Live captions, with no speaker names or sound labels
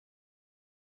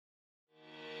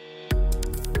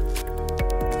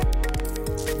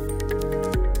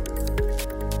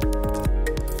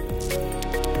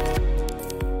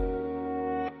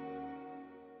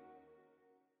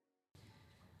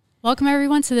Welcome,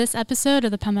 everyone, to this episode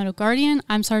of the Palmetto Guardian.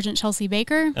 I'm Sergeant Chelsea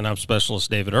Baker. And I'm Specialist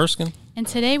David Erskine. And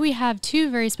today we have two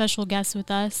very special guests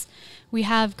with us. We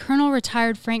have Colonel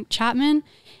Retired Frank Chapman,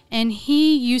 and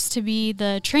he used to be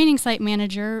the training site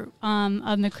manager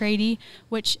of McCready,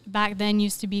 which back then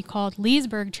used to be called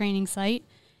Leesburg Training Site.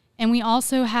 And we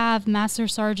also have Master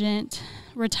Sergeant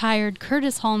Retired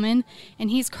Curtis Hallman,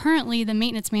 and he's currently the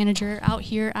maintenance manager out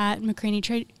here at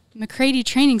McCready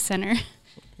Training Center.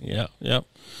 Yep.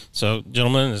 So,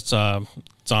 gentlemen, it's an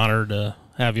honor to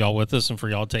have y'all with us and for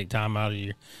y'all to take time out of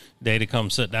your day to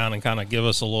come sit down and kind of give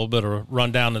us a little bit of a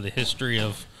rundown of the history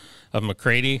of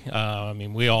McCready.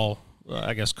 We all,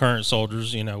 I guess, current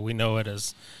soldiers, we know it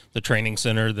as the training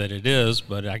center that it is,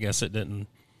 but I guess it didn't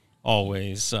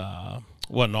always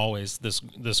wasn't always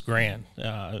this grand.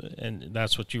 And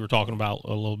that's what you were talking about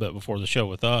a little bit before the show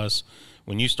with us.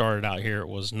 When you started out here, it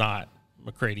was not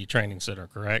McCready Training Center,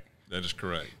 correct? That is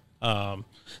correct.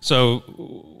 So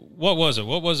what was it?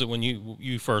 What was it when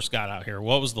you first got out here?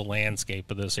 What was the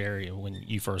landscape of this area when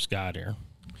you first got here?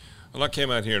 Well, I came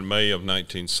out here in May of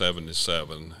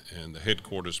 1977, and the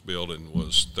headquarters building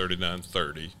was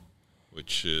 3930,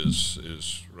 which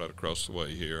is right across the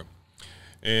way here.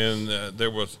 And there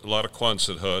was a lot of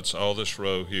Quonset huts. All this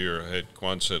row here had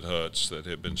Quonset huts that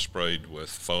had been sprayed with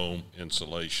foam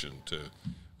insulation to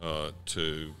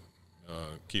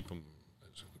keep them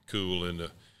cool in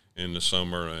the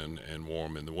summer and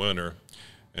warm in the winter.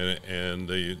 And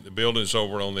the buildings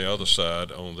over on the other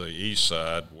side, on the east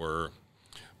side, were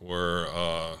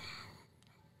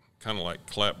kind of like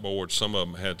clapboard. Some of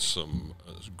them had some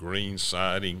green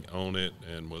siding on it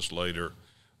and was later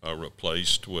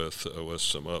replaced with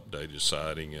some updated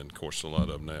siding, and of course a lot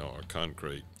of them now are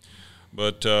concrete.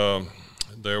 But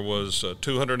there was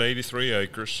 283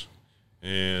 acres,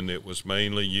 and it was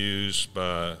mainly used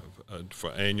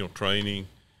for annual training,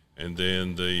 and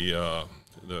then the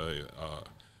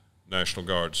National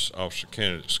Guard's Officer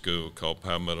Candidate School called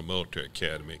Palmetto Military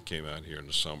Academy came out here in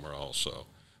the summer also.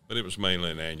 But it was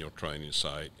mainly an annual training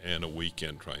site and a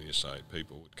weekend training site.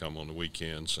 People would come on the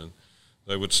weekends and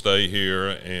they would stay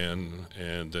here, and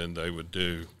then they would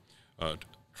do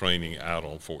training out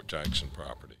on Fort Jackson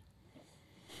property.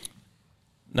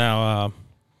 Now,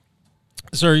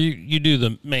 sir, you do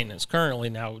the maintenance currently.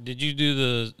 Now,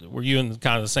 were you in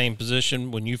kind of the same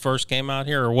position when you first came out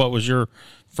here, or what was your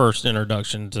first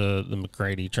introduction to the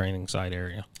McCready training site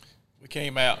area? We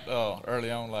came out early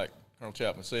on, like Colonel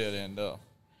Chapman said, and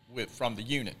from the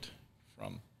unit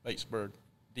from Batesburg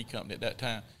D Company at that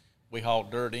time. We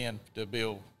hauled dirt in to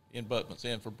build abutments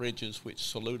in for bridges, which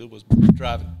Saluda was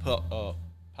driving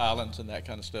pilings and that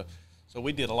kind of stuff. So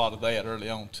we did a lot of that early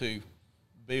on to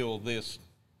build this,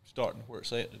 starting where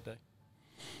it's at today.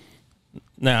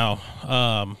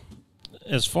 Now,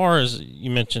 as far as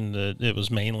you mentioned that it was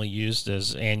mainly used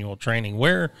as annual training,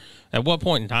 at what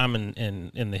point in time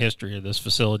in the history of this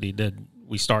facility did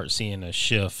we start seeing a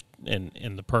shift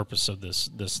in the purpose of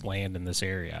this land in this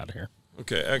area out here?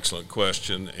 Okay, excellent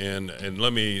question, and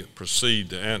let me proceed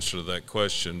to answer that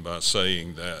question by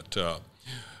saying that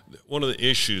one of the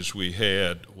issues we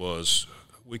had was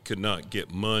we could not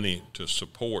get money to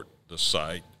support the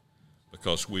site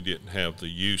because we didn't have the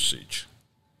usage.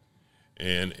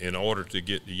 And in order to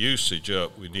get the usage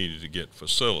up, we needed to get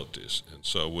facilities, and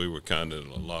so we were kind of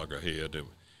a loggerhead,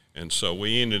 and so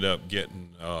we ended up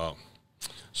getting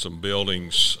some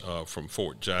buildings from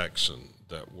Fort Jackson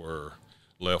that were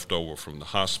left over from the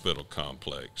hospital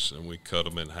complex, and we cut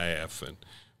them in half, and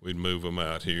we'd move them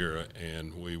out here,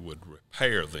 and we would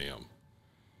repair them.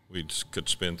 We could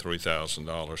spend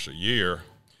 $3,000 a year,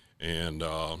 and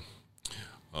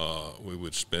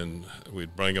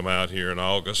we'd bring them out here in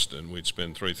August, and we'd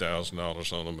spend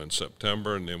 $3,000 on them in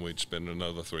September, and then we'd spend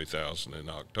another $3,000 in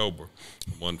October,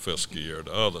 one fiscal year to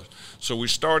the other. So we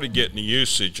started getting the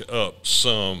usage up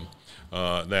some.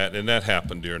 That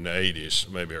happened during the 80s,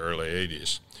 maybe early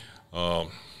 80s.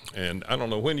 And I don't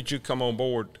know, when did you come on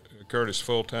board, Curtis,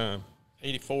 full time?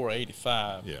 84,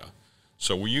 85. Yeah.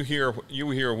 So were you here? You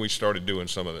were here when we started doing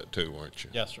some of that too, weren't you?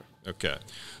 Yes, sir. Okay.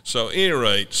 So at any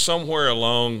rate, somewhere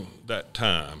along that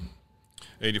time,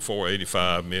 84,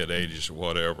 85, mid-80s or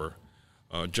whatever,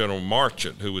 General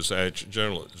Marchant, who was the adjutant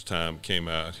general at the time, came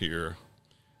out here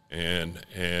and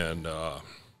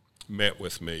met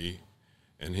with me.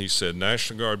 And he said,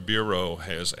 National Guard Bureau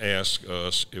has asked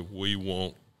us if we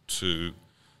want to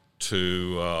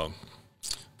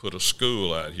put a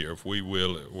school out here, if we're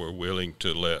willing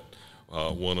to let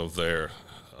one of their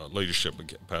leadership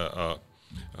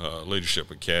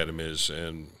academies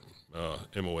and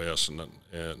MOS and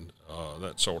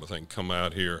that sort of thing come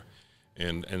out here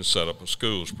and set up a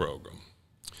schools program.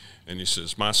 And he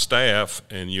says, my staff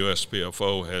and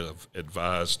USPFO have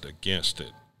advised against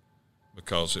it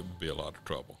because it would be a lot of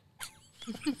trouble.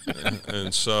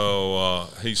 and so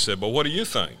he said, but what do you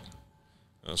think?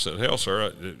 I said, hell,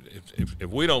 sir, if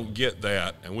we don't get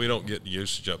that and we don't get the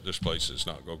usage up, this place is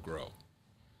not going to grow.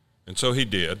 And so he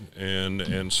did.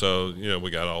 And so, you know, we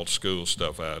got all the school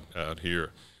stuff out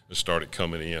here. It started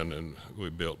coming in, and we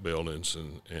built buildings.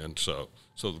 And so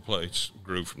the place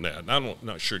grew from that. And I'm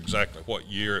not sure exactly what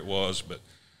year it was, but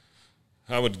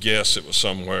I would guess it was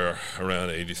somewhere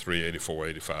around 83, 84,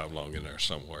 85, along in there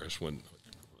somewhere is when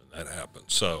that happened.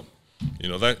 So, you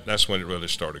know, that's when it really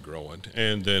started growing.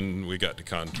 And then we got the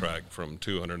contract from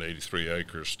 283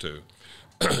 acres to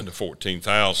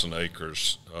 14,000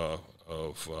 acres of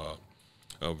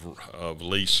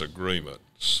lease agreement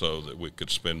so that we could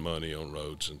spend money on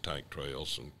roads and tank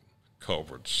trails and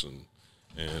culverts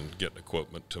and get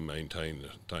equipment to maintain the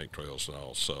tank trails and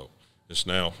all. So it's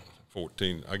now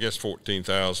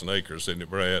 14,000 acres, isn't it,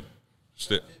 Brad?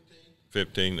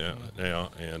 15 now.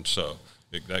 And so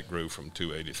that grew from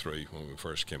 283 when we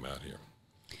first came out here.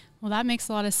 Well, that makes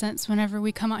a lot of sense. Whenever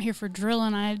we come out here for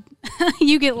drilling,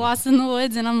 you get lost in the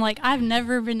woods, and I'm like, I've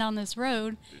never been down this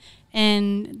road,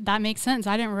 and that makes sense.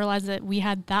 I didn't realize that we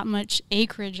had that much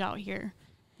acreage out here.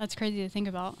 That's crazy to think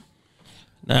about.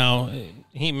 Now,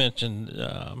 he mentioned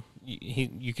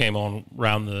you came on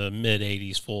around the mid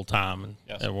 '80s full time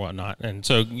and whatnot, and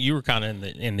so you were kind of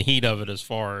in the heat of it as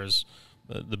far as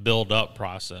the build up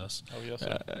process. Oh yes.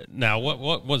 Sir. Now,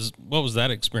 what was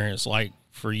that experience like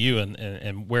for you,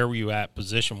 and where were you at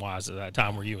position wise at that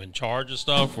time? Were you in charge of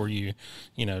stuff? Were you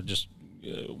just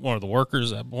one of the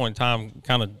workers at that point in time?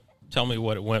 Kind of tell me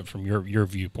what it went from your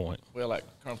viewpoint. Well, like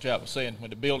Colonel Chap was saying, when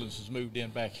the buildings was moved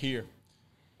in back here,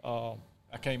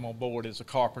 I came on board as a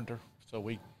carpenter, so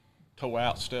we tore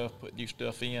out stuff, put new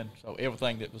stuff in. So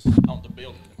everything that was on the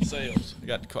building themselves, I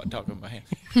got to talk with my hand.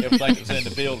 Everything that was in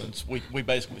the buildings, we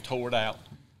basically tore it out,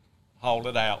 hauled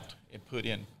it out, and put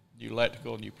in new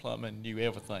electrical, new plumbing, new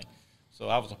everything. So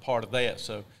I was a part of that.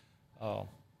 So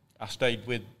I stayed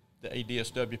with the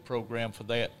ADSW program for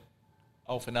that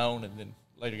off and on, and then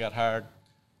later got hired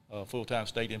full-time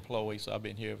state employee. So I've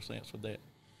been here ever since with that.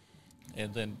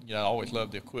 And then, I always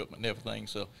loved the equipment and everything.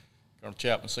 So Colonel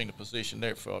Chapman seen a position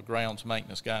there for a grounds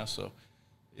maintenance guy. So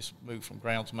it's moved from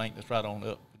grounds maintenance right on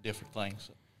up to different things.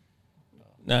 So,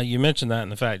 now, you mentioned that in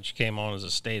the fact that you came on as a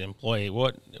state employee.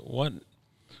 What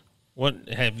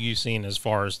have you seen as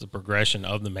far as the progression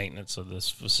of the maintenance of this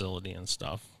facility and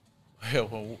stuff?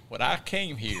 Well, when I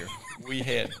came here, we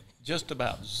had just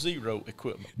about zero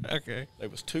equipment. Okay. There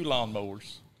was 2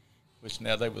 lawnmowers, which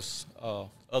now there was,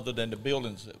 other than the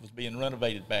buildings that was being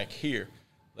renovated back here,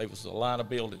 there was a line of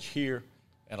buildings here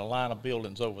and a line of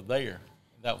buildings over there.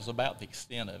 That was about the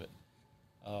extent of it.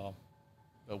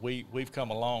 But we've come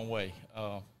a long way.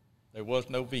 There was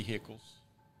no vehicles.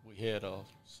 We had a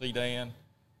sedan,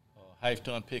 a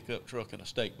half-ton pickup truck, and a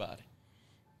stake body.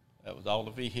 That was all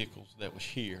the vehicles that was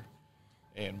here,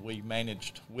 and we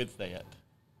managed with that.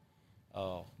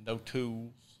 No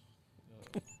tools,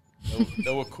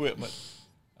 no equipment.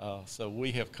 So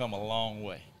we have come a long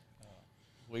way.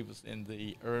 We was in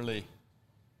the early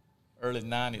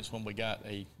 90s when we got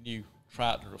a new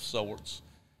tractor of sorts.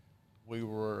 We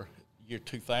were, year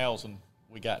 2000,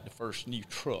 we got the first new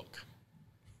truck.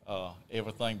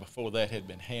 Everything before that had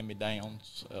been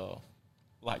hand-me-downs,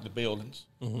 like the buildings.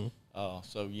 Mm-hmm.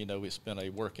 So, it's been a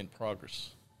work in progress.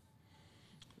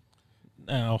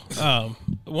 Now,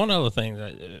 one other thing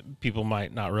that people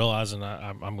might not realize, and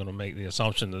I'm going to make the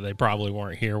assumption that they probably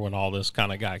weren't here when all this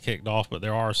kind of got kicked off, but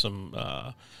there are some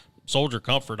soldier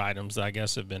comfort items that I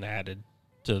guess have been added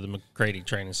to the McCready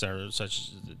Training Center, such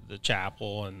as the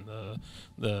chapel and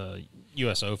the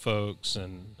USO folks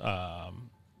and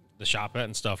the shopette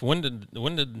and stuff. When did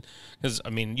because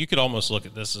you could almost look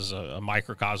at this as a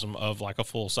microcosm of like a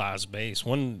full-size base.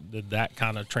 When did that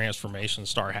kind of transformation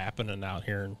start happening out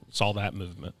here and saw that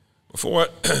movement? Before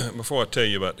I tell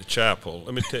you about the chapel,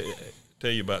 let me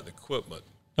tell you about the equipment.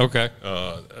 Okay.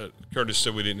 Curtis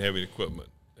said we didn't have any equipment.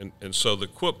 And so the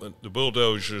equipment, the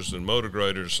bulldozers and motor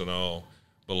graders and all,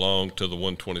 belonged to the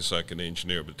 122nd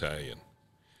Engineer Battalion.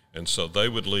 And so they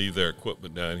would leave their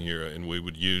equipment down here, and we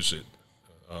would use it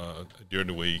during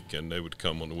the week, and they would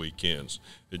come on the weekends.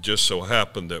 It just so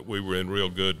happened that we were in real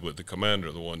good with the commander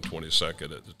of the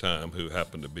 122nd at the time, who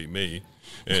happened to be me,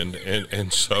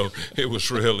 and so it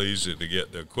was real easy to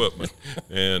get the equipment,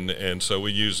 and so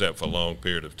we used that for a long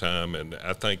period of time. And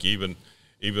I think even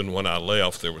when I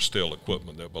left, there was still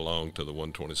equipment that belonged to the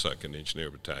 122nd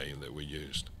Engineer Battalion that we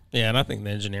used. Yeah, and I think the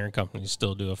engineering companies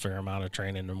still do a fair amount of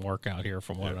training and work out here,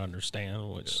 from what I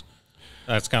understand, which.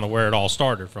 that's kind of where it all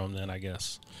started from then, I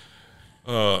guess.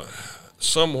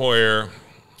 Somewhere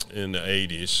in the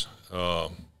 80s,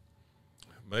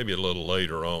 maybe a little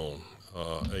later on,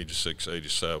 86,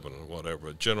 87, or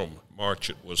whatever, General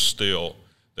Marchant was still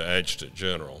the adjutant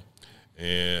general.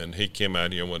 And he came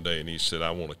out here one day and he said,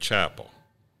 I want a chapel.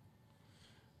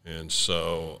 And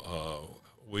so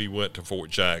we went to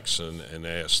Fort Jackson and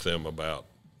asked them about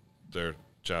their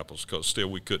chapels, because still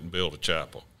we couldn't build a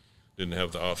chapel. Didn't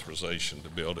have the authorization to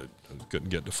build it, and couldn't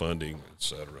get the funding, et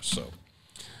cetera. So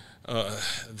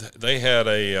they had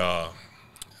a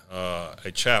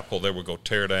chapel they were going to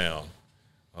tear down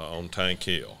on Tank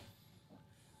Hill.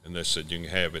 And they said, you can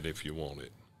have it if you want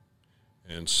it.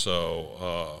 And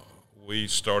so we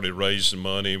started raising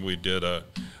money. We did a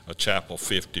Chapel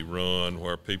 50 run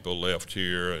where people left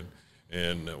here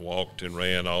and walked and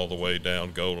ran all the way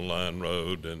down Golden Line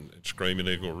Road and Screaming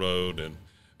Eagle Road and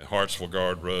Hartsville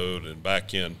Guard Road and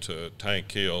back into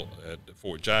Tank Hill at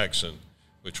Fort Jackson,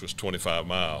 which was 25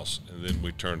 miles. And then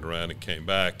we turned around and came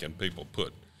back, and people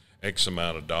put X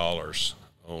amount of dollars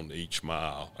on each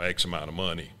mile, X amount of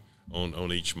money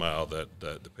on each mile that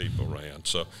the people ran.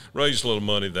 So raised a little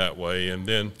money that way, and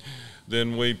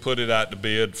then we put it out to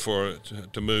bid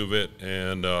to move it,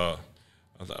 and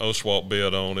Oswalt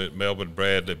bid on it, Melvin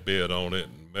Bradley bid on it,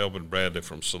 and Melvin Bradley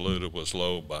from Saluda was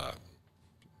low by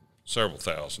several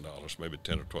 $1,000s, maybe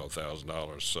 $10,000 or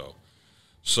 $12,000.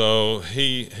 So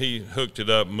he hooked it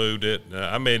up, moved it.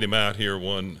 I made him out here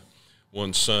one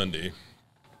Sunday.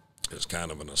 It's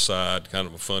kind of an aside, kind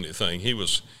of a funny thing. He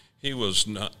was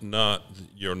not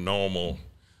your normal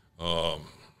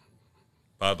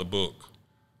by the book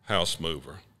house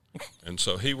mover, and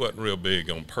so he wasn't real big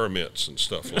on permits and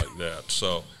stuff like that.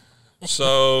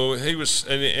 So he was,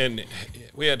 and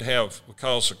we had to have,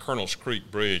 because the Colonel's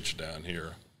Creek Bridge down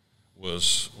here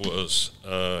was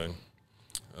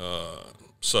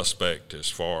suspect as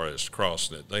far as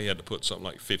crossing it. They had to put something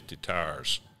like 50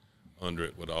 tires under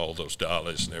it with all those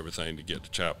dollies and everything to get the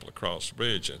chapel across the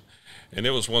bridge. And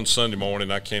it was one Sunday morning,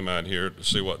 I came out here to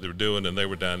see what they were doing, and they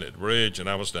were down at the bridge, and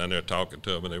I was down there talking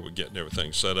to them, and they were getting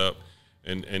everything set up.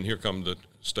 And here come the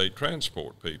state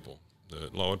transport people, the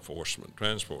law enforcement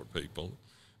transport people.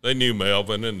 They knew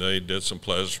Melvin, and they did some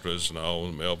pleasantries and all,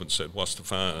 and Melvin said, what's the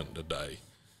fine today?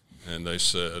 And they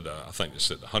said, I think they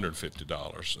said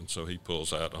 $150. And so he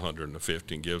pulls out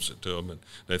 $150 and gives it to them, and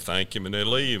they thank him and they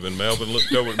leave. And Melvin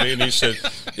looked over at me and he said,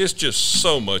 it's just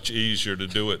so much easier to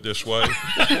do it this way.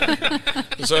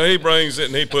 So he brings it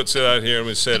and he puts it out here and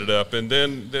we set it up. And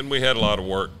then we had a lot of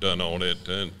work done on it.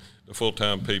 And the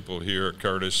full-time people here at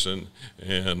Curtis and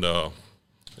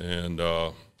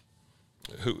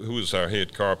who was our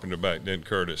head carpenter back then,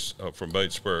 Curtis, from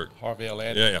Batesburg? Harvey L.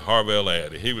 Addy. Yeah, Harvey L.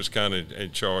 Addy. He was kind of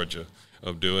in charge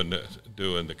of doing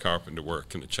the carpenter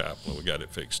work in the chapel, and we got it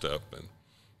fixed up,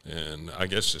 and I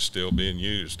guess it's still being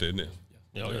used, isn't it?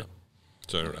 Yeah.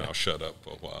 So I'll shut up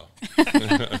for a while.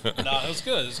 No, it's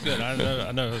good. It's good.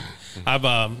 I know.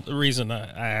 The reason I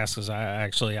asked is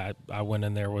I went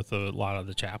in there with a lot of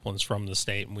the chaplains from the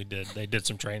state, and they did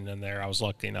some training in there. I was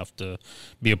lucky enough to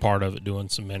be a part of it, doing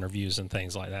some interviews and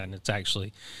things like that. And it's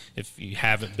actually, if you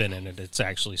haven't been in it, it's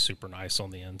actually super nice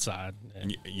on the inside.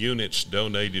 And units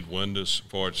donated windows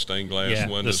for stained glass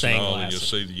windows and all, and you'll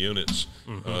see the units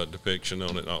depiction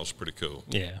on it. And all. It's pretty cool.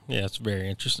 Yeah, it's a very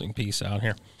interesting piece out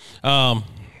here.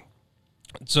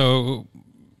 So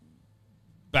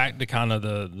back to kind of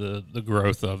the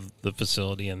growth of the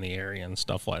facility in the area and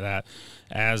stuff like that,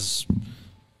 as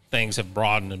things have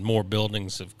broadened and more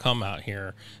buildings have come out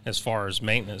here, as far as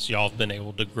maintenance, y'all have been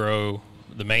able to grow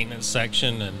the maintenance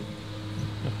section, and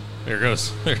there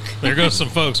goes some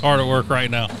folks hard at work right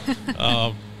now.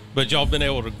 But y'all have been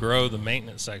able to grow the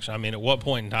maintenance section. I mean, at what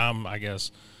point in time, I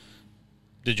guess,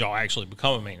 did y'all actually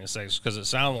become a maintenance section? Because it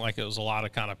sounded like it was a lot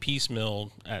of kind of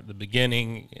piecemeal at the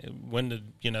beginning. When did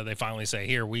they finally say,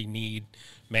 here, we need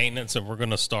maintenance, and we're going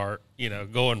to start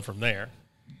going from there?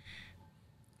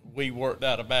 We worked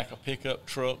out of back of pickup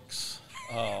trucks.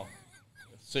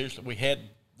 Seriously, we had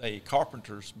the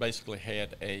carpenters basically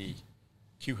had a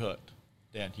Q hut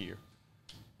down here.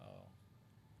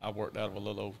 I worked out of a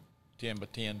little old 10 by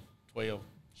 10, 12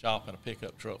 shop in a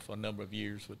pickup truck for a number of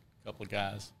years with a couple of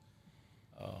guys.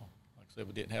 Like I said,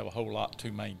 we didn't have a whole lot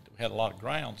to maintain. We had a lot of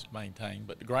grounds to maintain,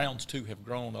 but the grounds, too, have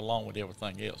grown along with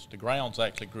everything else. The grounds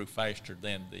actually grew faster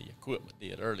than the equipment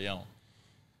did early on.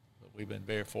 But we've been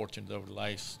very fortunate over the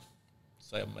last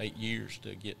 7, 8 years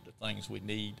to get the things we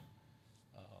need,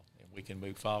 and we can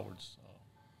move forwards.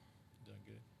 Doing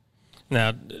good.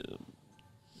 Now,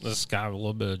 this is kind of a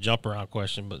little bit of a jump around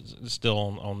question, but still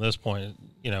on this point,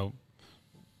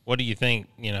 what do you think,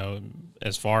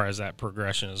 as far as that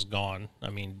progression has gone? I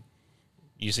mean,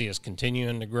 you see us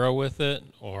continuing to grow with it,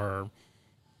 or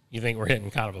you think we're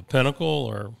hitting kind of a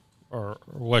pinnacle, or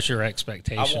what's your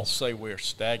expectations? I won't say we're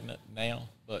stagnant now,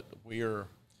 but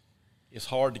it's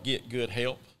hard to get good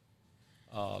help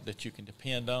that you can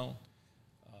depend on.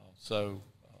 So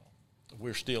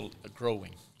we're still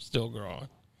growing. Still growing.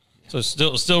 So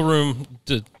still room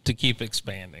to keep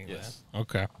expanding. Yes. Then.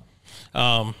 Okay.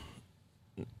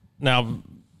 Now,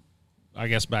 I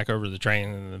guess back over to the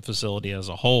training and the facility as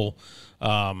a whole,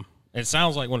 it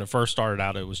sounds like when it first started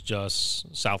out, it was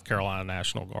just South Carolina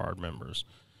National Guard members,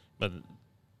 but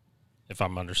if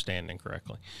I'm understanding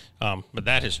correctly, but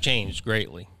that has changed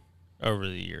greatly over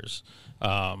the years.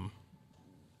 Kind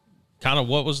of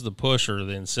what was the push or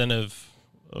the incentive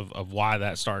of why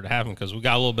that started to happen? Because we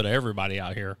got a little bit of everybody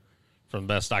out here, from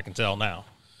the best I can tell now.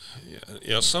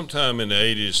 Yeah, sometime in the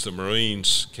 80s, the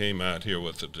Marines came out here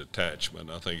with a detachment.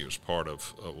 I think it was part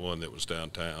of one that was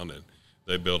downtown, and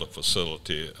they built a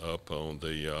facility up on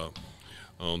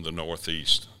the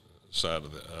northeast side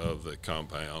of the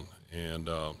compound. And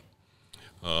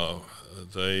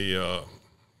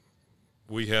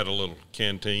we had a little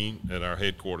canteen at our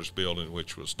headquarters building,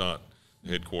 which was not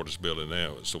the headquarters building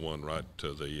now. It's the one right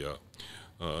to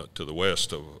the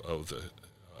west of the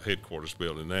headquarters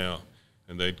building now.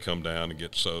 And they'd come down and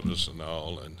get sodas and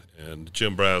all. And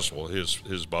Jim Braswell,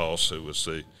 his boss, who was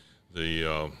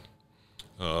the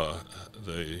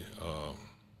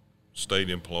state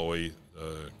employee,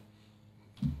 the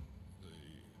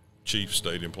chief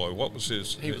state employee. What was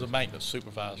his? He was a maintenance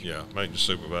supervisor. Yeah, maintenance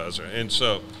supervisor. And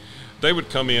so they would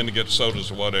come in to get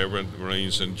sodas or whatever, and the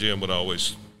Marines, and Jim would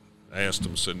always ask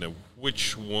them, said, "Now,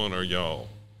 which one are y'all?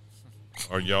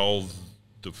 Are y'all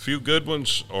the few good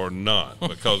ones or not?"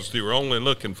 Because they were only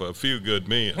looking for a few good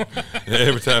men.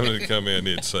 Every time they come in,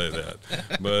 he'd say that.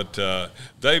 But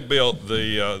they built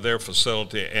their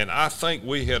facility, and I think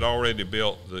we had already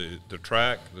built the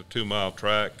track, the 2-mile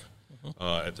track,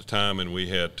 at the time, and we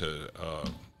had to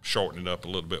shorten it up a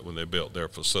little bit when they built their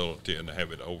facility and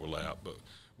have it overlap. But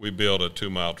we built a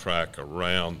 2-mile track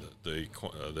around the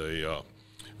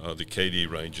KD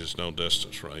ranges, no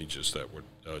distance ranges that were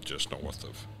just north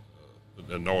of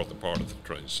the northern part of the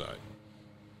training site.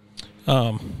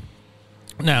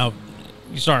 Now,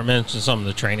 you started mentioning some of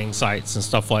the training sites and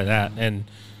stuff like that, and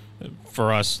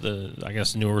for us, I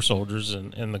guess newer soldiers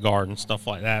in the Guard and stuff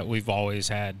like that, we've always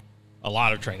had a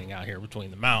lot of training out here between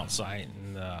the Mount site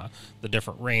and the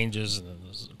different ranges, and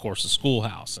of course the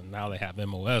schoolhouse, and now they have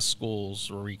MOS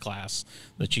schools or reclass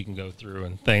that you can go through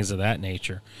and things of that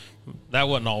nature. That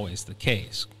wasn't always the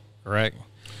case, correct?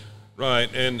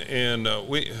 Right, and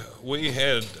we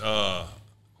had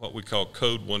what we call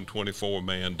Code 124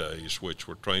 man days, which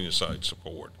were training site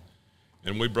support,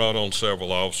 and we brought on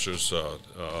several officers.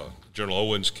 General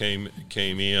Owens came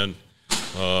in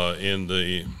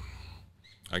the,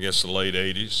 I guess, the late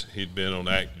 80s. He'd been on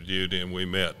active duty, and we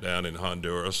met down in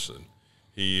Honduras, and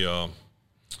he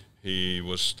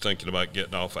was thinking about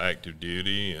getting off active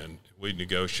duty, and we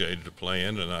negotiated a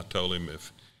plan, and I told him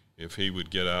if he would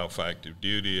get off active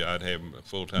duty, I'd have him a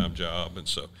full-time job. And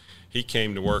so he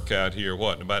came to work out here,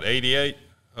 in about 88?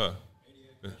 88.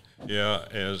 Yeah,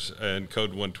 and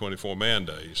Code 124 man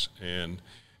days. And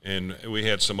we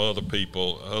had some other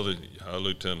people, other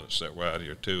lieutenants that were out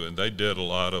here too, and they did a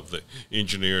lot of the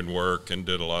engineering work and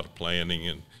did a lot of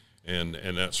planning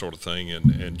and that sort of thing.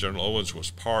 And General Owens was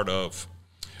part of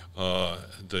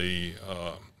the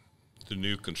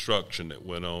new construction that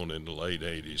went on in the late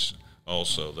 80s.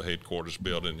 Also, the headquarters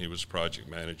building he was project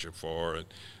manager for,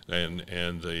 and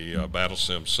the Battle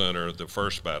Sim Center, the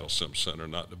first Battle Sim Center,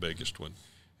 not the biggest one.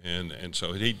 And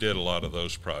so he did a lot of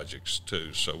those projects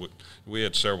too. So we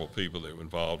had several people that were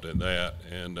involved in that.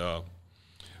 And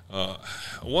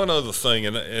one other thing,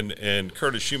 and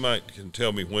Curtis, you can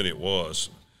tell me when it was,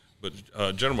 but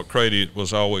General McCready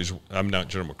was always, I'm not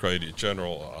General McCready,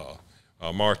 General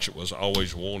Marchant was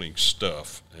always wanting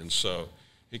stuff. And so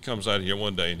he comes out here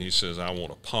one day and he says, "I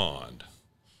want a pond."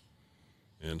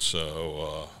 And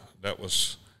so that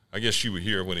was, I guess you were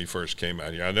here when he first came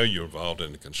out here. I know you were involved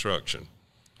in the construction.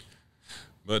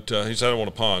 But he said, "I want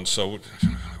a pond." So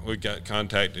we got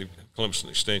contacted Clemson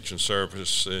Extension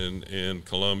Service in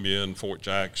Columbia and Fort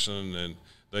Jackson, and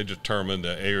they determined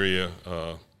the area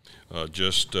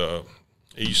just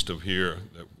east of here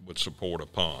that would support a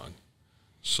pond.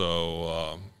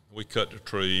 So we cut the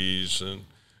trees, and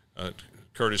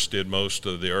Curtis did most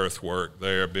of the earthwork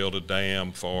there, built a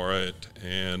dam for it,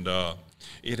 and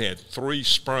it had 3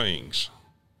 springs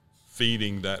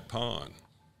feeding that pond.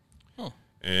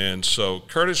 And so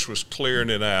Curtis was clearing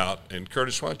it out. And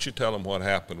Curtis, why don't you tell them what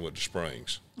happened with the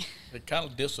springs? It kind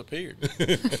of disappeared.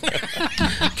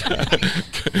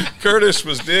 Curtis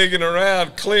was digging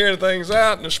around, clearing things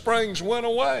out, and the springs went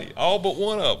away, all but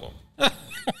one of them.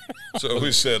 So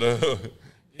we said,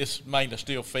 It's mainly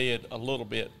still fed a little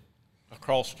bit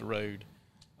across the road,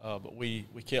 but we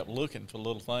kept looking for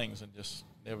little things and just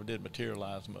never did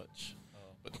materialize much.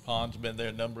 But the pond's been there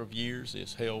a number of years.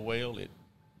 It's held well. It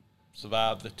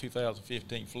survived the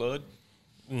 2015 flood.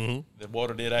 Mm-hmm. The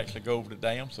water did actually go over the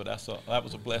dam, so that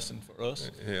was a blessing for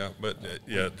us. Yeah, but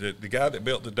the guy that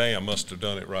built the dam must have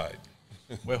done it right.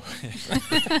 Well,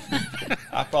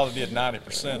 I probably did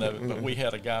 90% of it, but we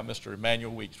had a guy, Mr.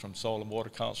 Emmanuel Weeks from Soil and Water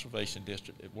Conservation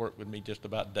District, that worked with me just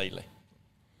about daily.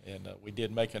 And we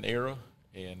did make an error,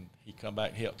 and he come back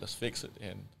and helped us fix it,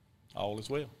 and all is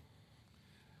well.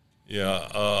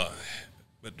 Yeah,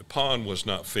 but the pond was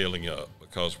not filling up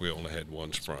because we only had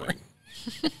one spring.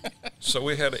 So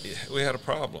we had a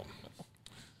problem.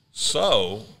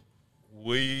 So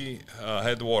we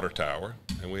had the water tower,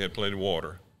 and we had plenty of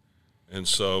water. And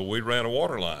so we ran a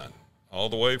water line all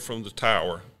the way from the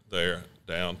tower there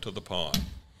down to the pond.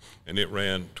 And it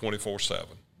ran 24/7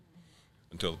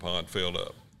 until the pond filled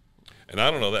up. And I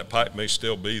don't know, that pipe may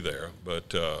still be there,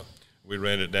 but we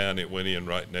ran it down. It went in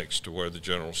right next to where the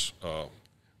general's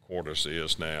quarters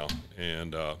is now,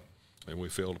 and we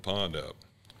filled the pond up.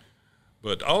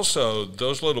 But also,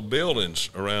 those little buildings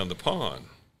around the pond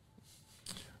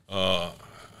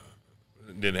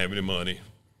didn't have any money.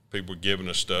 People were giving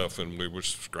us stuff, and we were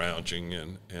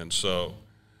scrounging, and so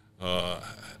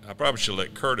I probably should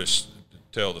let Curtis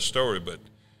tell the story, but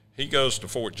he goes to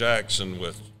Fort Jackson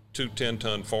with 2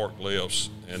 10-ton forklifts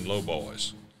and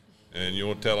lowboys. And you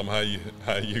want to tell them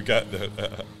how you got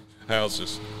the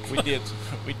houses? We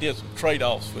did some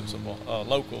trade-offs with some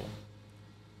local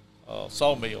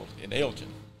sawmill in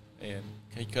Elgin, and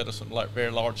he cut us some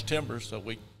very large timbers, so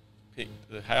we picked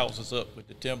the houses up with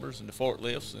the timbers and the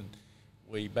forklifts, and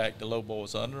we backed the low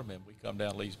boys under them, and we come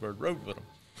down Leesburg Road with them.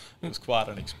 It was quite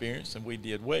an experience, and we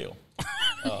did well.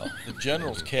 The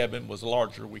general's cabin was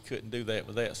larger. We couldn't do that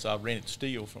with that, so I rented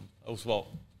steel from Oswald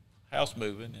House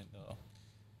Moving, and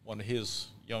one of his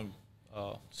young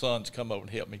sons come over and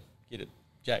helped me get it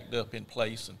jacked up in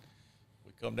place, and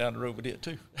we come down the road with it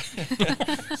too.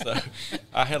 So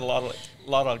I had a lot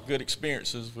of good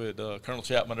experiences with Colonel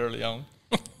Chapman early on,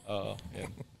 and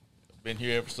been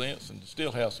here ever since, and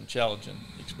still have some challenging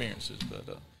experiences,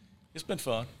 but it's been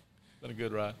fun. It's been a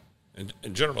good ride. And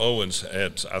General Owens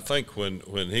had, I think, when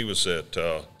he was at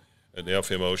the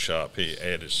FMO shop, he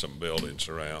added some buildings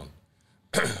around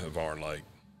Varn Lake.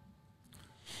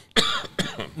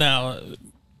 Now,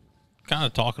 kind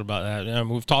of talking about that,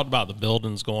 we've talked about the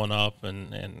buildings going up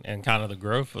and kind of the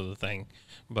growth of the thing,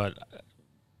 but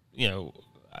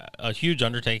a huge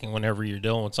undertaking whenever you're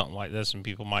dealing with something like this, and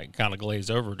people might kind of glaze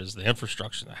over it, is the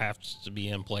infrastructure that has to be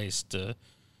in place to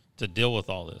deal with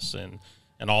all this, and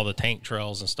all the tank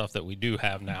trails and stuff that we do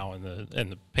have now, and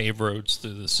the paved roads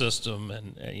through the system,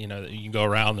 and you can go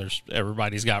around.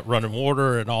 Everybody's got running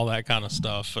water and all that kind of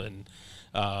stuff, and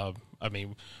I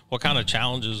mean, what kind of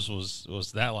challenges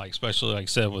was that like, especially like I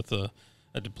said with a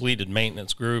depleted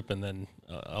maintenance group and then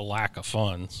a lack of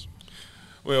funds?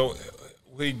 Well,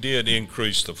 we did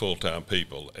increase the full-time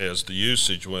people. As the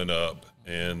usage went up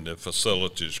and the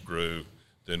facilities grew,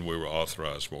 then we were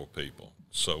authorized more people.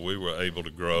 So we were able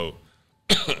to grow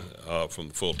from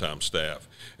the full-time staff.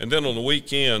 And then on the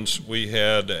weekends, we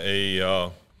had it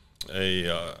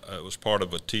was part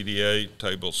of a TDA,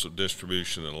 Tables of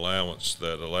Distribution and Allowance,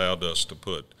 that allowed us to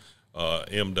put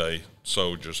M-Day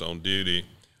soldiers on duty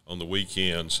on the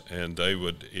weekends, and they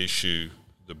would issue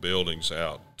the buildings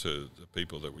out to the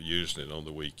people that were using it on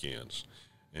the weekends.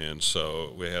 And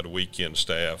so we had a weekend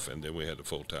staff, and then we had a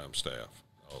full-time staff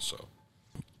also.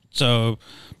 So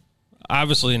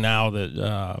obviously now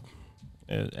that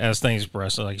as things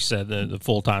progress, like you said, the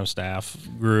full-time staff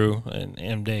grew and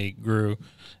M-Day grew.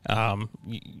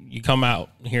 You come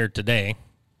out here today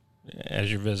as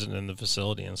you're visiting the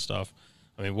facility and stuff.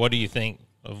 I mean, what do you think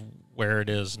of where it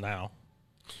is now?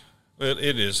 Well,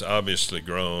 it has obviously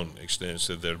grown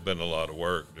extensively. There's been a lot of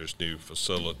work. There's new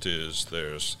facilities.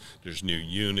 There's new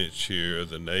units here.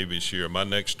 The Navy's here. My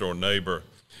next door neighbor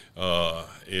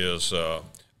does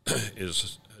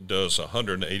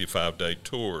 185-day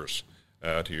tours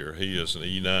out here. He is an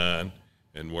E9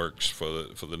 and works for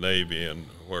the Navy, and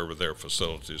wherever their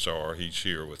facilities are, he's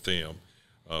here with them.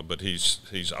 But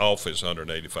he's off his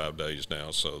 185 days now,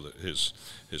 so that his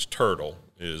turtle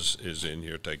is in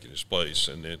here taking his place,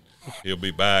 and then he'll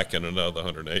be back in another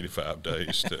 185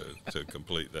 days to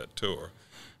complete that tour.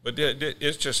 But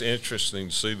it's just interesting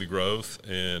to see the growth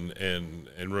and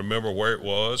remember where it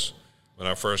was when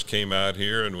I first came out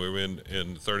here, and we were in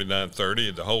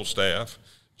 3930, the whole staff.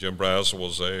 Jim Brazel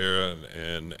was there,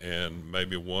 and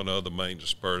maybe one other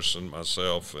maintenance person,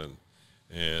 myself,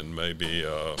 and maybe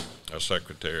our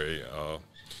secretary.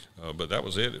 But that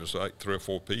was it. It was like 3 or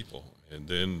 4 people. And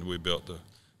then we built the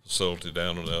facility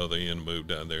down on the other end, moved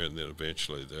down there, and then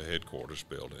eventually the headquarters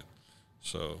building.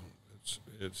 So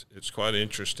it's quite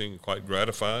interesting, quite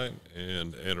gratifying,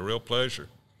 and a real pleasure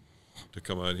to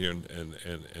come out here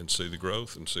and see the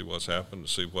growth and see what's happened, and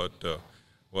see what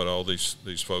all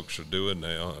these folks are doing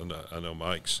now. And I know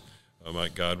Mike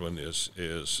Godwin is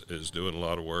doing a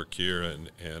lot of work here,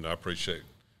 and I appreciate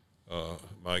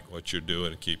Mike, what you're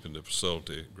doing and keeping the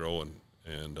facility growing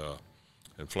and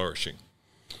flourishing.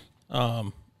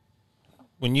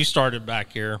 When you started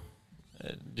back here,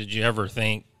 did you ever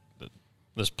think that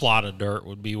this plot of dirt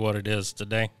would be what it is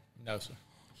today? No, sir.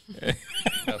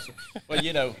 No, sir.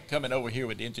 Well, coming over here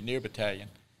with the Engineer Battalion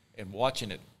and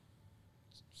watching it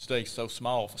stay so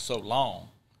small for so long,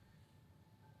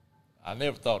 I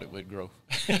never thought it would grow.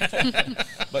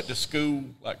 But the school,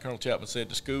 like Colonel Chapman said,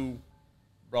 the school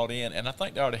brought in, and I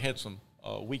think they already had some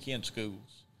weekend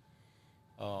schools.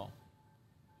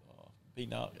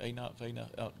 Beanock,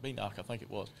 I think it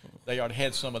was. They already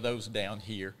had some of those down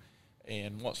here,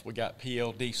 and once we got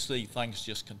PLDC, things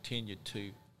just continued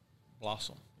to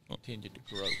blossom, continued to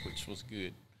grow, which was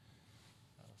good.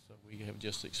 So we have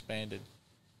just expanded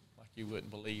like you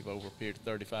wouldn't believe over a period of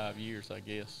 35 years, I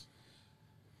guess.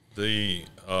 The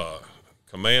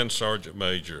command sergeant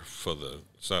major for the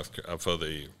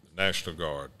National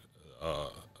Guard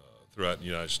throughout the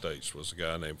United States was a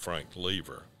guy named Frank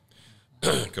Lever,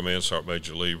 Command Sergeant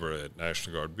Major Lever at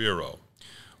National Guard Bureau.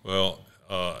 Well,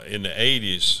 in the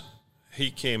 80s, he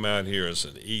came out here as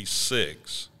an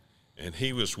E6, and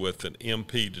he was with an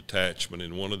MP detachment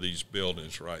in one of these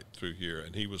buildings right through here,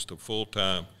 and he was the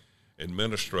full-time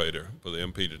administrator for the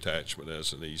MP detachment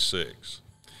as an E6.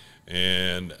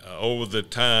 And over the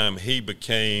time, he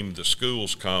became the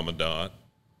school's commandant,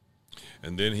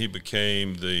 and then he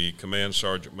became the command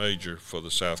sergeant major for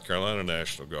the South Carolina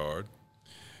National Guard.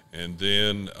 And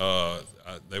then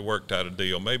they worked out a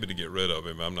deal, maybe to get rid of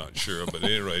him, I'm not sure. But at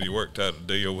any rate, he worked out a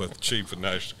deal with the chief of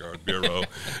National Guard Bureau,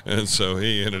 and so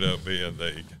he ended up being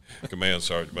the command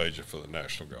sergeant major for the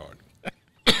National Guard.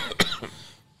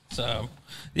 So,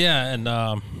 yeah, and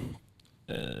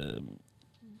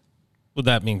with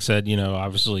that being said,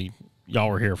 obviously y'all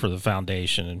were here for the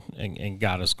foundation and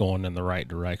got us going in the right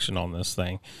direction on this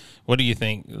thing. What do you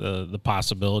think the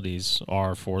possibilities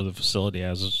are for the facility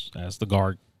as the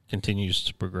Guard continues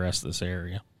to progress this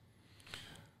area?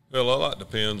 Well, a lot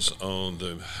depends on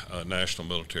the national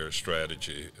military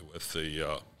strategy with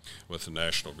the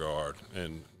National Guard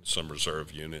and some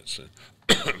reserve units and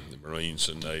the Marines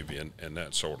and Navy and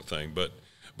that sort of thing. But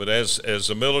as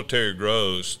the military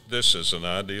grows, this is an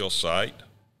ideal site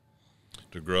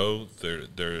to grow.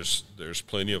 There's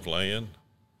plenty of land.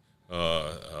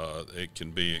 It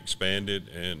can be expanded,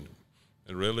 and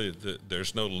really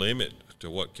there's no limit to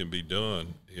what can be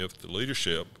done if the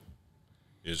leadership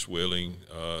is willing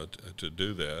to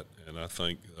do that. And I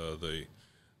think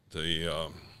the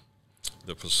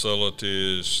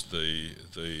facilities,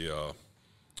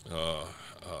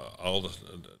 all the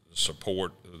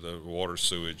support, the water,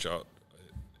 sewage,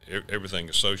 everything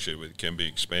associated with it can be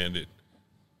expanded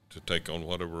to take on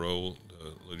whatever role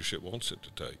leadership wants it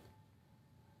to take.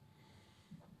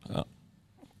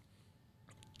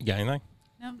 You got anything?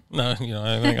 No. No, I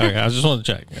think okay. I just wanted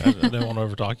to check. I didn't want to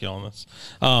overtalk you on this.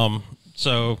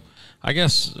 So I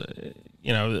guess,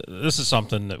 this is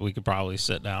something that we could probably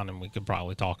sit down and we could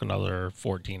probably talk another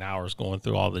 14 hours going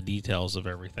through all the details of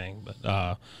everything.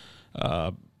 But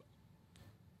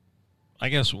I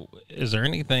guess, is there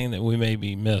anything that we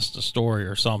maybe missed, a story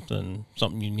or something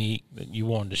unique that you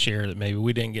wanted to share that maybe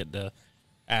we didn't get to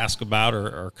ask about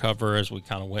or cover as we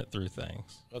kind of went through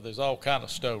things? Well, there's all kind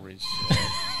of stories.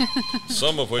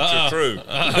 Some of which are true.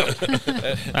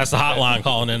 That's the hotline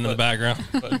calling in the background.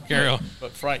 Carry on.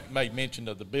 But Frank made mention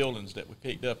of the buildings that we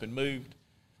picked up and moved.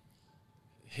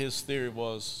 His theory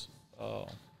was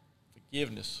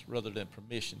forgiveness rather than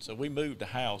permission. So we moved the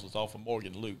houses off of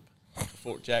Morgan Loop to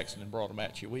Fort Jackson and brought them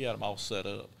out here. We had them all set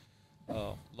up.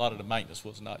 A lot of the maintenance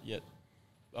was not yet,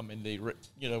 hadn't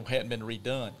been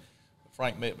redone.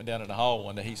 Frank met me down in the hall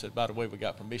one day. He said, by the way, we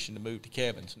got permission to move to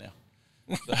cabins now.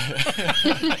 So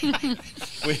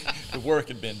the work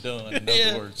had been done, in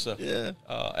other words. So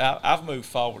I've moved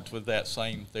forward with that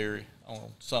same theory on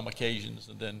some occasions,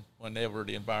 and then whenever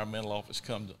the environmental office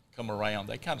come around,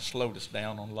 they kind of slowed us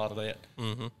down on a lot of that.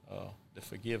 the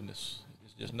forgiveness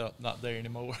is just not there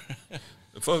anymore.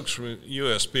 The folks from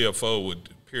USPFO would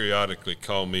periodically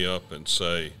call me up and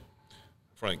say,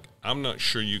 Frank, I'm not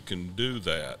sure you can do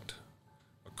that.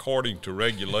 According to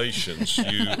regulations,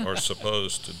 you are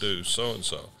supposed to do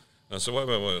so-and-so. I said, wait a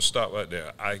minute, stop right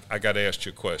there. I got to ask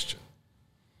you a question.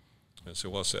 I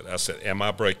said, what's that? I said, am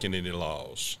I breaking any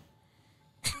laws?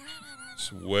 I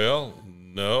said, well,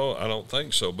 no, I don't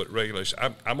think so, but regulation,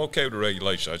 I'm okay with the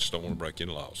regulation. I just don't want to break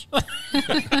any laws.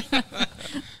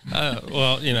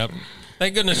 Well,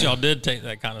 thank goodness y'all did take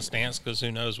that kind of stance, because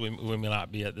who knows, we may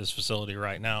not be at this facility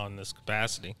right now in this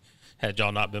capacity had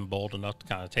y'all not been bold enough to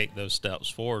kind of take those steps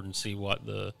forward and see what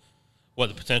the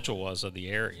potential was of the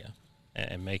area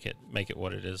and make it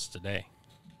what it is today.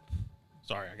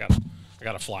 Sorry, I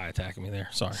got a fly attacking me there.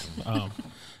 Sorry.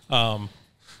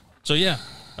 So yeah,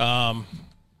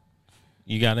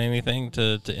 you got anything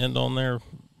to end on there,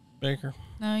 Baker?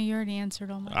 No, you already answered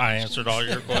all my I questions. answered all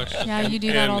your questions. Yeah, you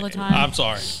do that all the time. I'm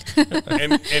sorry.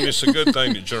 And it's a good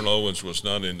thing that General Owens was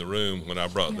not in the room when I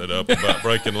brought that up about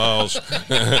breaking laws.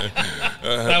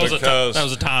 That was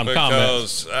a time comment.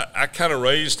 Because I kind of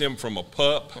raised him from a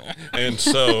pup, and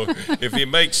so if he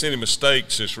makes any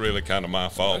mistakes, it's really kind of my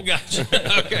fault. Gotcha.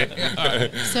 Okay. All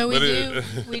right. So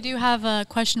we do have a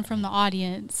question from the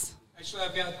audience. Actually,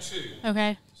 I've got two.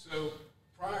 Okay. So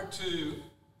prior to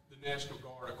the National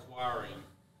Guard acquiring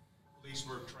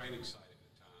Leesburg Training Site at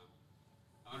the time,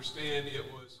 I understand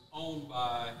it was owned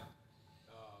by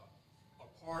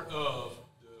a part of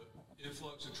the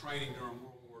influx of training during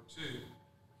World War II.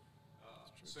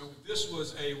 So this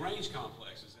was a range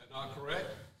complex, is that not correct?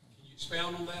 Can you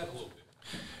expound on that a little bit?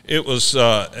 It was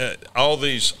all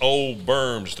these old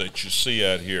berms that you see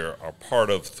out here are part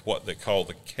of what they call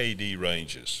the KD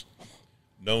ranges,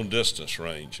 known distance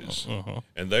ranges.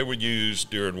 And they were used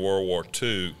during World War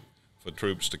II for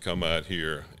troops to come out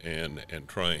here and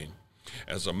train.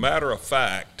 As a matter of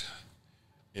fact,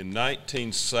 in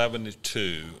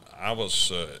 1972, I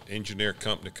was engineer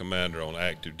company commander on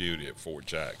active duty at Fort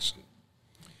Jackson.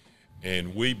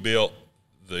 And we built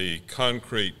the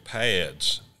concrete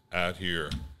pads out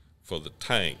here for the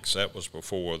tanks. That was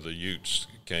before the Utes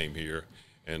came here.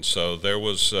 And so there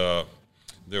was a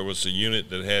unit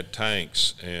that had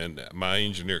tanks, and my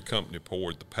engineer company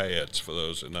poured the pads for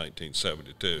those in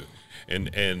 1972. And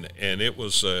it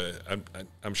was,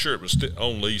 I'm sure it was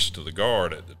on lease to the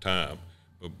Guard at the time,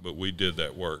 but we did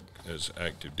that work as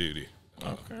active duty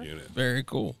unit. Very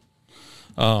cool.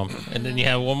 And then you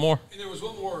have one more? And there was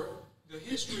one more, the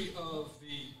history of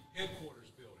the headquarters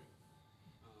building.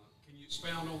 Can you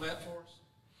expound on that for us?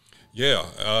 Yeah,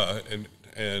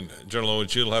 and General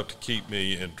Owens, you'll have to keep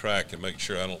me in track and make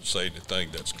sure I don't say anything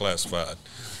that's classified.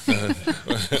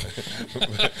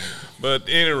 But at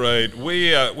any rate,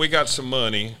 we got some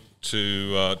money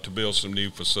to build some new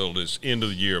facilities, end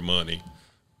of the year money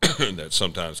that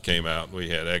sometimes came out. We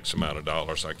had X amount of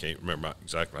dollars. I can't remember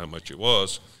exactly how much it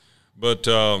was, but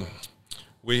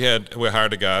we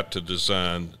hired a guy to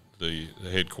design the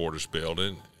headquarters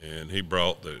building, and he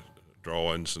brought the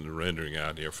drawings and the rendering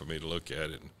out here for me to look at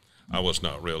it. And I was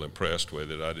not real impressed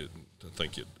with it. I didn't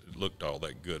think it looked all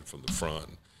that good from the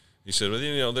front. He said,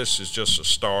 well, this is just a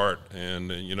start, and,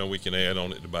 we can add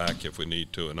on at the back if we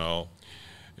need to and all.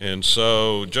 And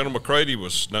so General Marchant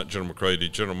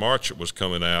was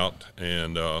coming out,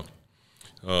 and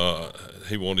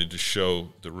he wanted to show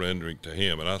the rendering to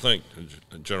him. And I think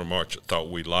General Marchant thought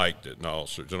we liked it and all.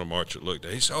 So General Marchant looked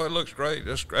at it. He said, it looks great.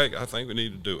 That's great. I think we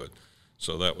need to do it.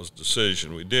 So that was the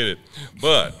decision. We did it.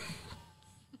 But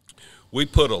we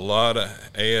put a lot of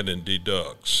add and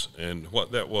deducts, and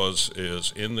what that was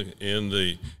is in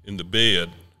the bid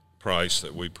price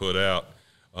that we put out,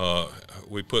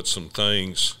 we put some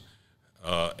things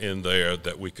in there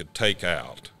that we could take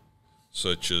out,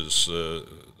 such as a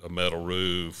metal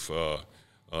roof,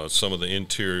 some of the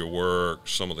interior work,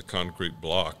 some of the concrete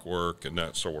block work, and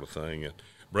that sort of thing. And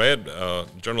Brad,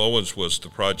 General Owens was the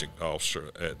project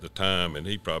officer at the time, and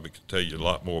he probably could tell you a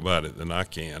lot more about it than I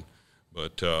can.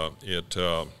 But we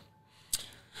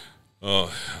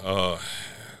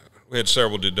had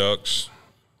several deducts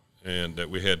and that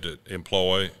we had to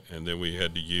employ, and then we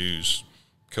had to use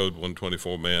Code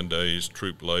 124 man days,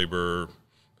 troop labor,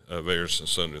 various and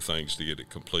sundry things to get it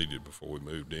completed before we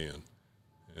moved in.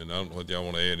 And I don't know whether y'all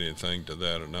want to add anything to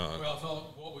that or not. Well, I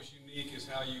thought what was unique is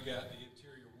how you got the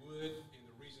interior wood and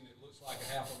the reason it looks like a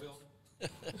half a building.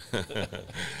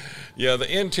 Yeah,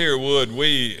 the interior wood,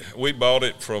 we bought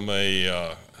it from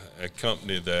a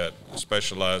company that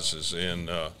specializes in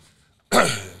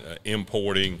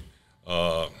importing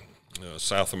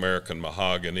South American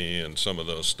mahogany and some of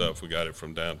those stuff. We got it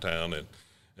from downtown,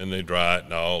 and they dry it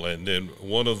and all. And then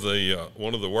one of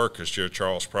the workers here,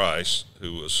 Charles Price,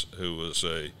 who was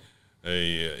a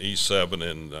E7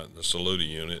 in the Saluda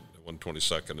unit,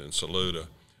 122nd in Saluda,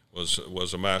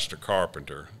 was a master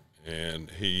carpenter, and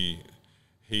he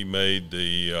made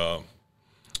the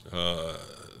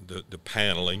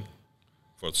paneling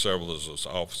for several of those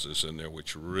offices in there,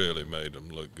 which really made them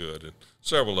look good, and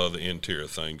several other interior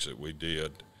things that we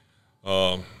did.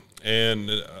 And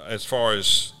as far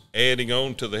as adding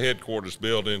on to the headquarters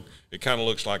building, it kind of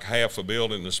looks like half a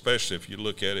building, especially if you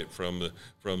look at it from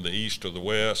the east or the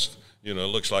west. You know, it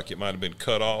looks like it might have been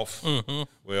cut off. Mm-hmm.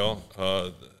 Well,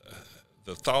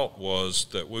 the thought was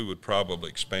that we would probably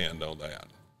expand on that.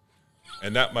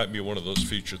 And that might be one of those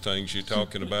future things you're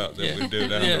talking about that we do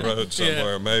down the road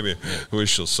somewhere. Maybe we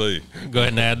shall see. Go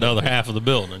ahead and add the other half of the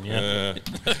building,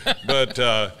 But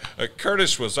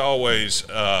Curtis was always,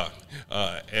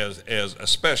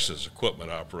 especially as equipment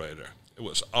operator, it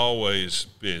was always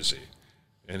busy.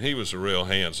 And he was a real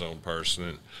hands-on person.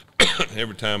 And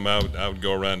every time I would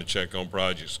go around to check on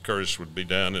projects, Curtis would be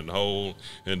down in the hole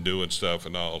and doing stuff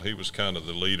and all. He was kind of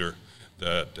the leader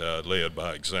that led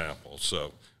by example.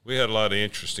 So we had a lot of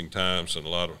interesting times and a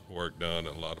lot of work done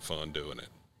and a lot of fun doing it.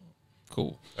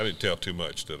 Cool. I didn't tell too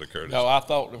much, did I, Curtis? No, I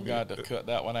thought we got to cut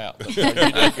that one out.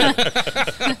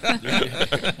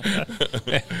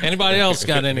 Anybody else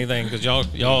got anything? Because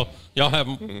y'all have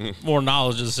more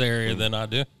knowledge of this area than I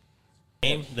do.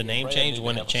 The name change,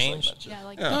 when it changed? Yeah,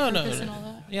 like No. purpose and all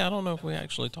that. Yeah, I don't know if we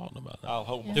actually talked about that. I'll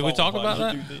hold my Did we phone talk while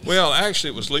about you that? do this. Well,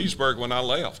 actually, it was Leesburg when I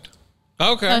left.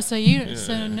 Okay. Oh, so you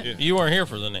You weren't here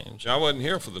for the names. I wasn't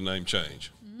here for the name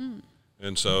change.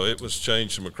 And so it was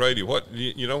changed to McCready.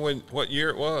 You know what year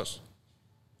it was?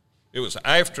 It was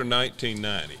after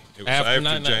 1990. It was after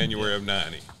 1990. January of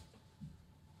 90.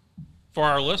 For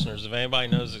our listeners, if anybody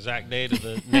knows the exact date of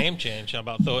the name change, how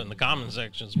about throw it in the comment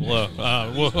sections below?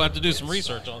 We'll have to do some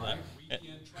research on that.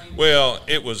 Well,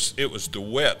 it was the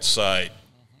wet site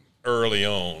early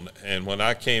on, and when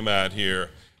I came out here,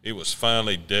 it was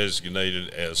finally designated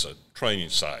as a training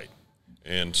site.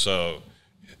 And so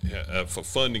for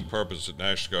funding purposes at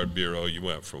National Guard Bureau, you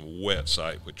went from wet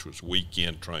site, which was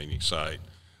weekend training site,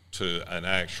 to an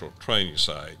actual training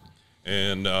site.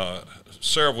 And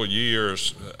several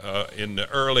years in the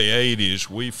early 80s,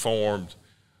 we formed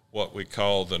what we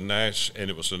called the National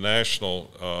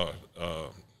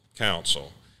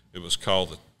Council. It was called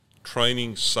the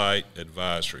Training Site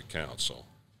Advisory Council,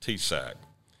 TSAC.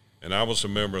 And I was a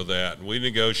member of that. And we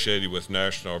negotiated with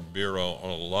National Bureau on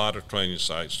a lot of training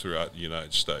sites throughout the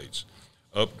United States,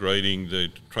 upgrading the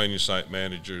training site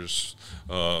managers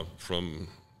from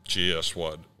GS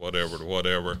whatever to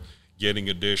whatever, getting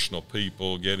additional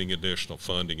people, getting additional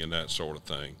funding, and that sort of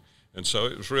thing. And so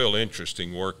it was real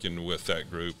interesting working with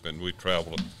that group, and we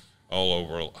traveled all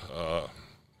over,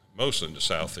 mostly in the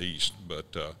Southeast, but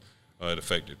it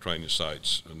affected training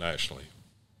sites nationally.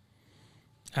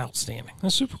 Outstanding.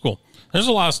 That's super cool. There's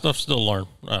a lot of stuff still to learn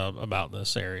about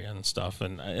this area and stuff.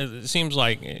 And it seems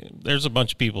like there's a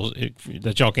bunch of people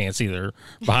that y'all can't see. They're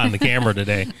behind the camera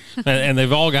today. And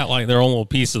they've all got like their own little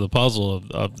piece of the puzzle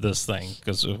of this thing,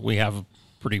 because we have a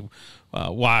pretty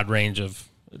wide range of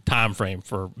time frame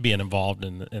for being involved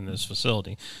in this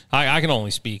facility. I can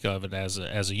only speak of it as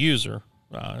a user,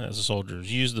 as a soldier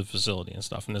who's used the facility and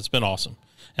stuff, and it's been awesome.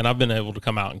 And I've been able to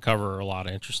come out and cover a lot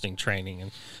of interesting training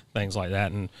and things like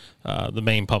that, and the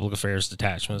main public affairs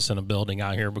detachments in a building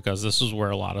out here, because this is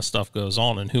where a lot of stuff goes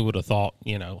on. And who would have thought,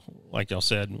 like y'all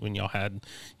said, when y'all had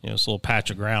this little patch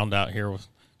of ground out here with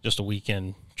just a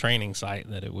weekend training site,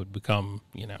 that it would become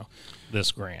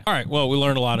this grand. All right, well, we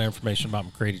learned a lot of information about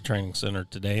McCready Training Center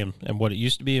today, and what it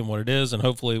used to be and what it is, and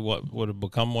hopefully what would have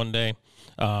become one day.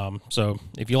 So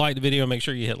if you like the video, make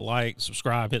sure you hit like,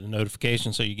 subscribe, hit the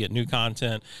notification so you get new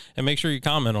content, and make sure you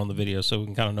comment on the video so we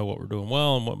can kind of know what we're doing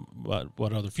well and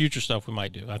what other future stuff we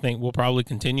might do. I think we'll probably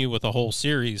continue with a whole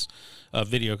series of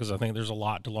video, because I think there's a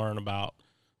lot to learn about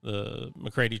the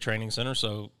McCready Training Center.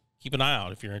 So keep an eye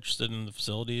out if you're interested in the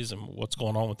facilities and what's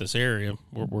going on with this area.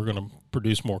 We're going to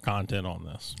produce more content on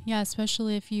this. Yeah,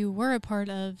 especially if you were a part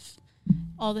of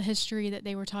all the history that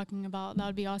they were talking about. That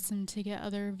would be awesome to get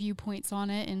other viewpoints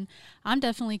on it. And I'm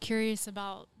definitely curious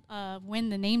about when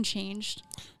the name changed.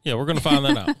 Yeah, we're going to find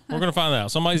that out. We're going to find that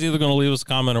out. Somebody's either going to leave us a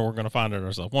comment or we're going to find it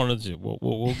ourselves. One of the two.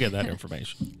 We'll get that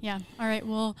information. Yeah. All right.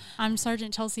 Well, I'm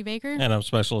Sergeant Chelsea Baker. And I'm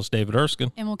Specialist David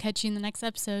Erskine. And we'll catch you in the next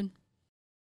episode.